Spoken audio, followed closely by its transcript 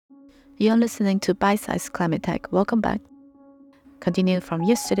You're listening to Bite-Size Climate Tech. Welcome back. Continuing from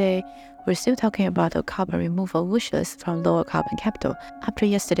yesterday, we're still talking about the carbon removal wishlist from Lowercarbon Capital. After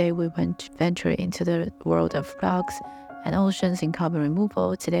yesterday, we venture into the world of rocks and oceans in carbon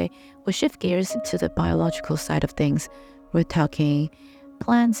removal. Today, we shift gears to the biological side of things. We're talking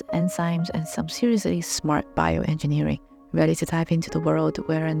plants, enzymes, and some seriously smart bioengineering. Ready to dive into the world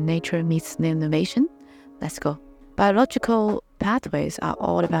where nature meets innovation? Let's go. Biological pathways are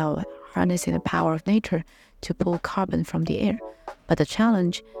all about harnessing the power of nature to pull carbon from the air. But the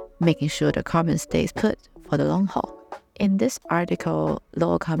challenge, making sure the carbon stays put for the long haul. In this article,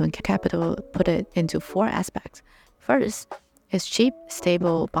 Lowercarbon Capital put it into 4 aspects. First is cheap,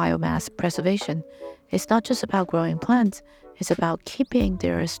 stable biomass preservation. It's not just about growing plants, it's about keeping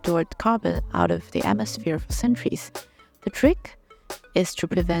their stored carbon out of the atmosphere for centuries. The trick is to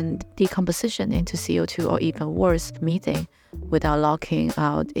prevent decomposition into CO2 or even worse, methane, without locking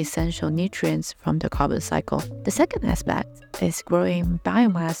out essential nutrients from the carbon cycle. The second aspect is growing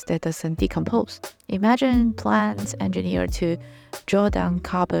biomass that doesn't decompose. Imagine plants engineered to draw down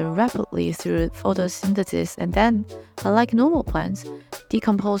carbon rapidly through photosynthesis and then, unlike normal plants,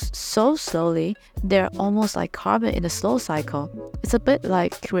 decompose so slowly they're almost like carbon in a slow cycle. It's a bit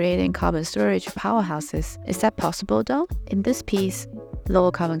like creating carbon storage powerhouses. Is that possible though? In this piece,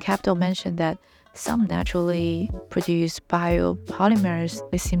 Lowercarbon Capital mentioned that some naturally produced biopolymers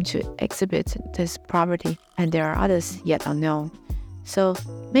they seem to exhibit this property, and there are others yet unknown. So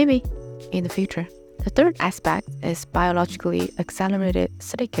maybe in the future. The third aspect is biologically accelerated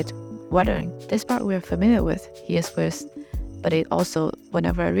silicate weathering. This part we're familiar with, here's first, but it also,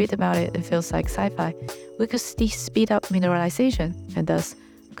 whenever I read about it, it feels like sci-fi. We could speed up mineralization and thus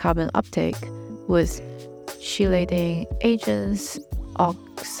carbon uptake with chelating agents,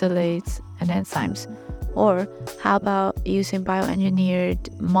 oxalates, and enzymes. Or how about using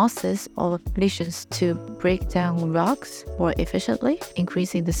bioengineered mosses or lesions to break down rocks more efficiently,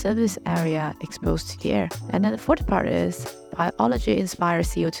 increasing the surface area exposed to the air. And then the fourth part is biology-inspired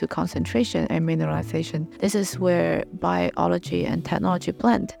CO2 concentration and mineralization. This is where biology and technology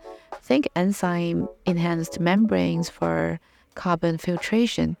blend. Think enzyme-enhanced membranes for carbon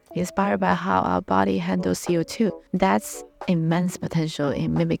filtration, inspired by how our body handles CO2. That's immense potential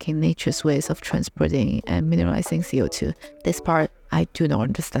in mimicking nature's ways of transporting and mineralizing CO2. This part I do not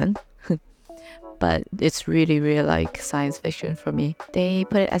understand, but it's really like science fiction for me. They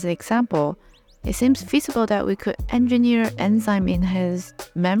put it as an example. It seems feasible that we could engineer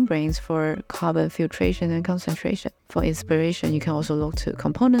enzyme-enhanced membranes for carbon filtration and concentration. For inspiration, you can also look to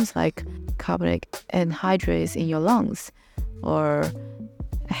components like carbonic anhydrase in your lungs, or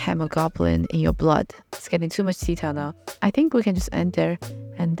hemoglobin in your blood. It's getting too much detail now. I think we can just end there,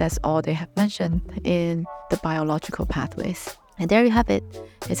 and that's all they have mentioned in the biological pathways. And there you have it.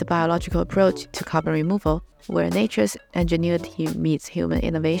 It's a biological approach to carbon removal where nature's ingenuity meets human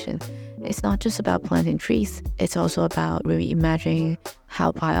innovation. It's not just about planting trees, it's also about reimagining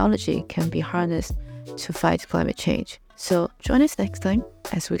how biology can be harnessed to fight climate change. So join us next time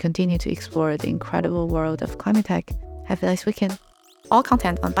as we continue to explore the incredible world of climate tech. Have a nice weekend. All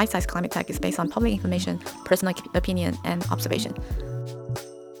content on Bite-Size Climate Tech is based on public information, personal opinion, and observation.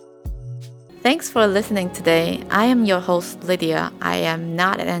 Thanks for listening today. I am your host, Lydia. I am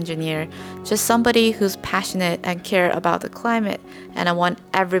not an engineer, just somebody who's passionate and care about the climate, and I want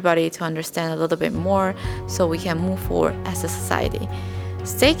everybody to understand a little bit more so we can move forward as a society.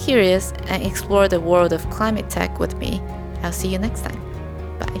 Stay curious and explore the world of climate tech with me. I'll see you next time.